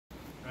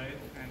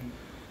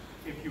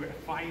if you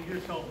find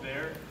yourself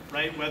there,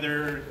 right,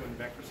 whether, going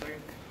back for a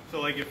second,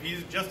 so like if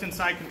he's just in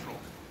side control,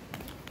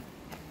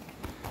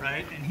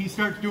 right, and he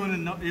starts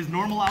doing his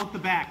normal out the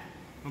back,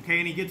 okay,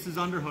 and he gets his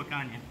underhook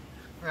on you,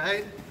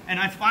 right, and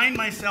I find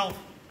myself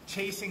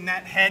chasing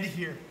that head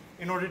here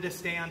in order to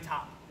stay on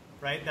top,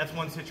 right, that's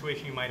one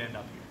situation you might end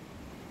up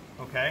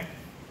here, okay,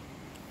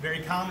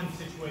 very common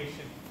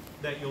situation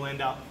that you'll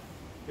end up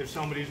if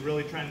somebody's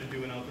really trying to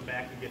do an out the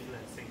back and get to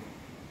that single,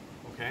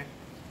 okay.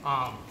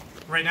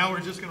 Right now we're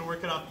just going to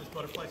work it off this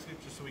butterfly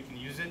sweep just so we can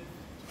use it.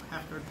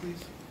 Half guard,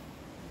 please.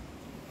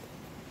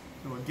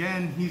 So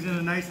again, he's in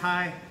a nice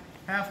high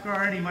half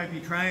guard. He might be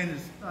trying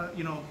his,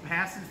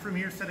 passes from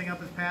here, setting up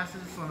his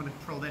passes. So I'm going to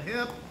control that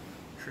hip,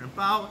 shrimp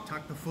out,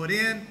 tuck the foot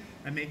in,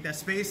 and make that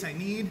space I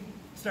need.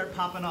 Start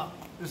popping up.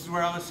 This is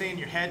where I was saying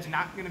your head's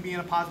not going to be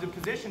in a positive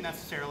position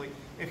necessarily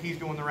if he's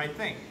doing the right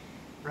thing,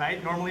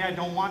 right? Normally I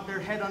don't want their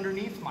head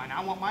underneath mine.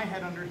 I want my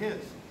head under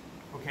his.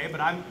 Okay,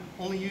 but I'm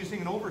only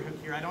using an overhook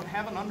here. I don't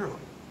have an underhook.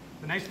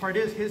 The nice part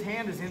is his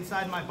hand is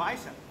inside my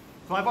bicep.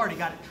 So I've already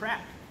got it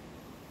tracked,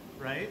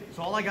 right?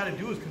 So all I got to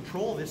do is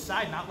control this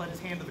side, not let his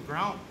hand to the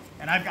ground,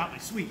 and I've got my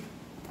sweep.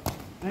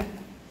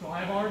 So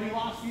I've already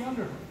lost the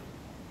underhook.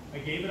 I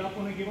gave it up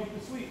when I gave up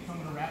the sweep. So I'm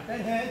going to wrap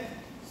that head,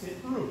 sit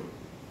through.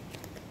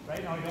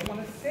 Right now I don't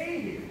want to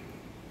stay here.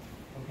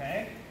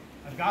 Okay?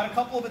 I've got a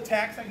couple of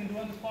attacks I can do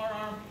on this far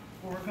arm.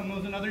 We'll work on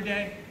those another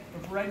day.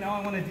 But for right now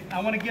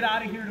I want to get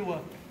out of here to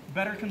a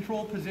better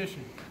control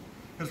position.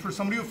 Because for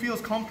somebody who feels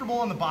comfortable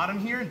on the bottom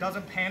here and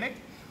doesn't panic,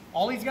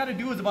 all he's got to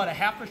do is about a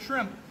half a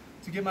shrimp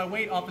to get my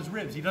weight off his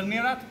ribs. He doesn't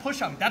even have to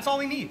push on me. That's all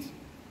he needs.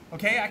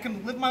 Okay, I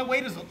can lift my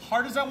weight as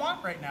hard as I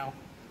want right now.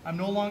 I'm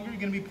no longer going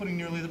to be putting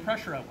nearly the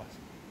pressure I was.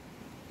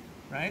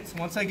 Right, so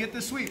once I get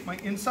this sweep, my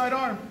inside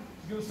arm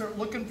is going to start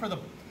looking for the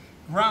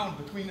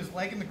ground between his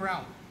leg and the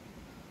ground.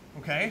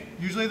 Okay,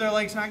 usually their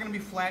leg's not going to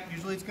be flat.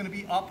 Usually it's going to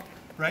be up,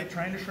 right,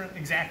 trying to shrimp.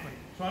 Exactly.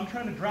 So I'm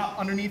trying to drop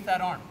underneath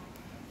that arm.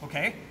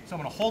 Okay, so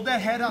I'm going to hold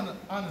that head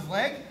on his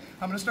leg.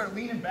 I'm going to start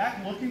leaning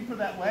back, looking for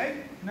that leg,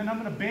 and then I'm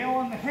going to bail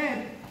on the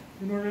head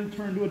in order to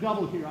turn to a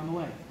double here on the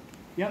leg.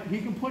 Yep, he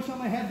can push on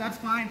the head, that's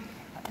fine.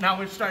 Now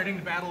we're starting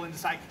to battle into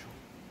side control.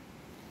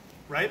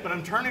 Right, but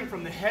I'm turning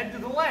from the head to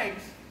the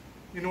legs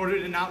in order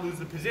to not lose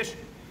the position.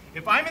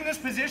 If I'm in this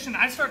position,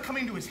 I start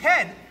coming to his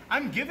head,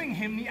 I'm giving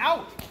him the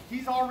out.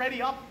 He's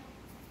already up,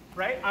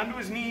 right, onto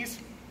his knees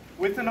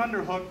with an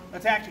underhook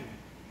attacking me.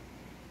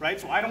 Right,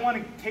 so I don't want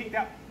to take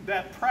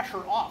that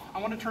pressure off.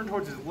 I want to turn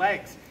towards his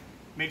legs.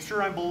 Make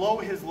sure I'm below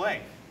his leg.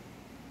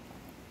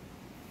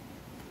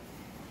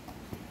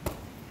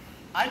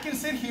 I can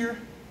sit here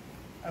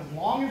as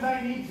long as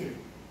I need to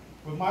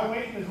with my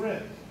weight in his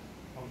ribs.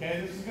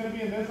 Okay, this is going to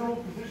be a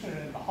miserable position,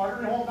 and the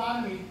harder to hold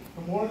on to me,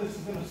 the more this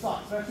is going to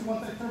suck, especially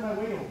once I turn my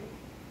weight over.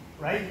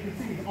 Right, you can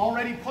see he's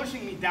already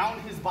pushing me down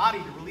his body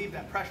to relieve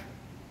that pressure.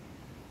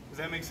 Does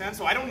that make sense?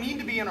 So I don't need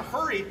to be in a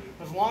hurry.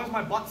 As long as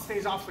my butt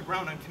stays off the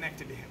ground, I'm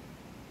connected to him.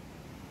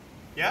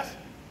 Yes?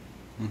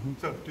 Mm-hmm.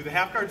 So do the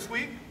half guard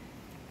sweep.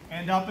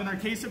 End up in our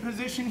Kesa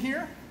position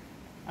here.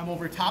 I'm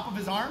over top of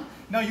his arm.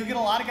 Now you get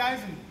a lot of guys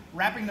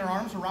wrapping their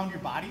arms around your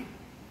body,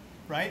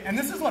 right? And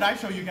this is what I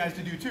show you guys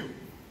to do too,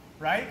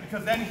 right?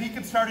 Because then he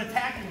can start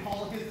attacking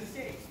all of his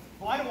escapes.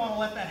 Well, I don't want to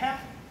let that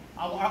happen.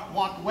 I'll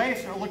walk away,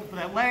 start looking for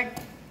that leg.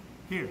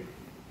 Here.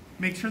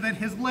 Make sure that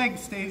his leg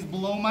stays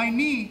below my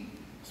knee.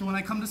 So when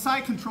I come to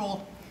side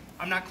control,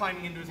 I'm not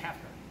climbing into his half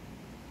guard.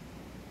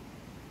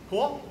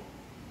 Cool?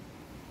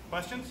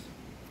 Questions?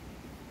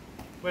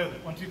 Wait,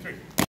 1, 2, 3.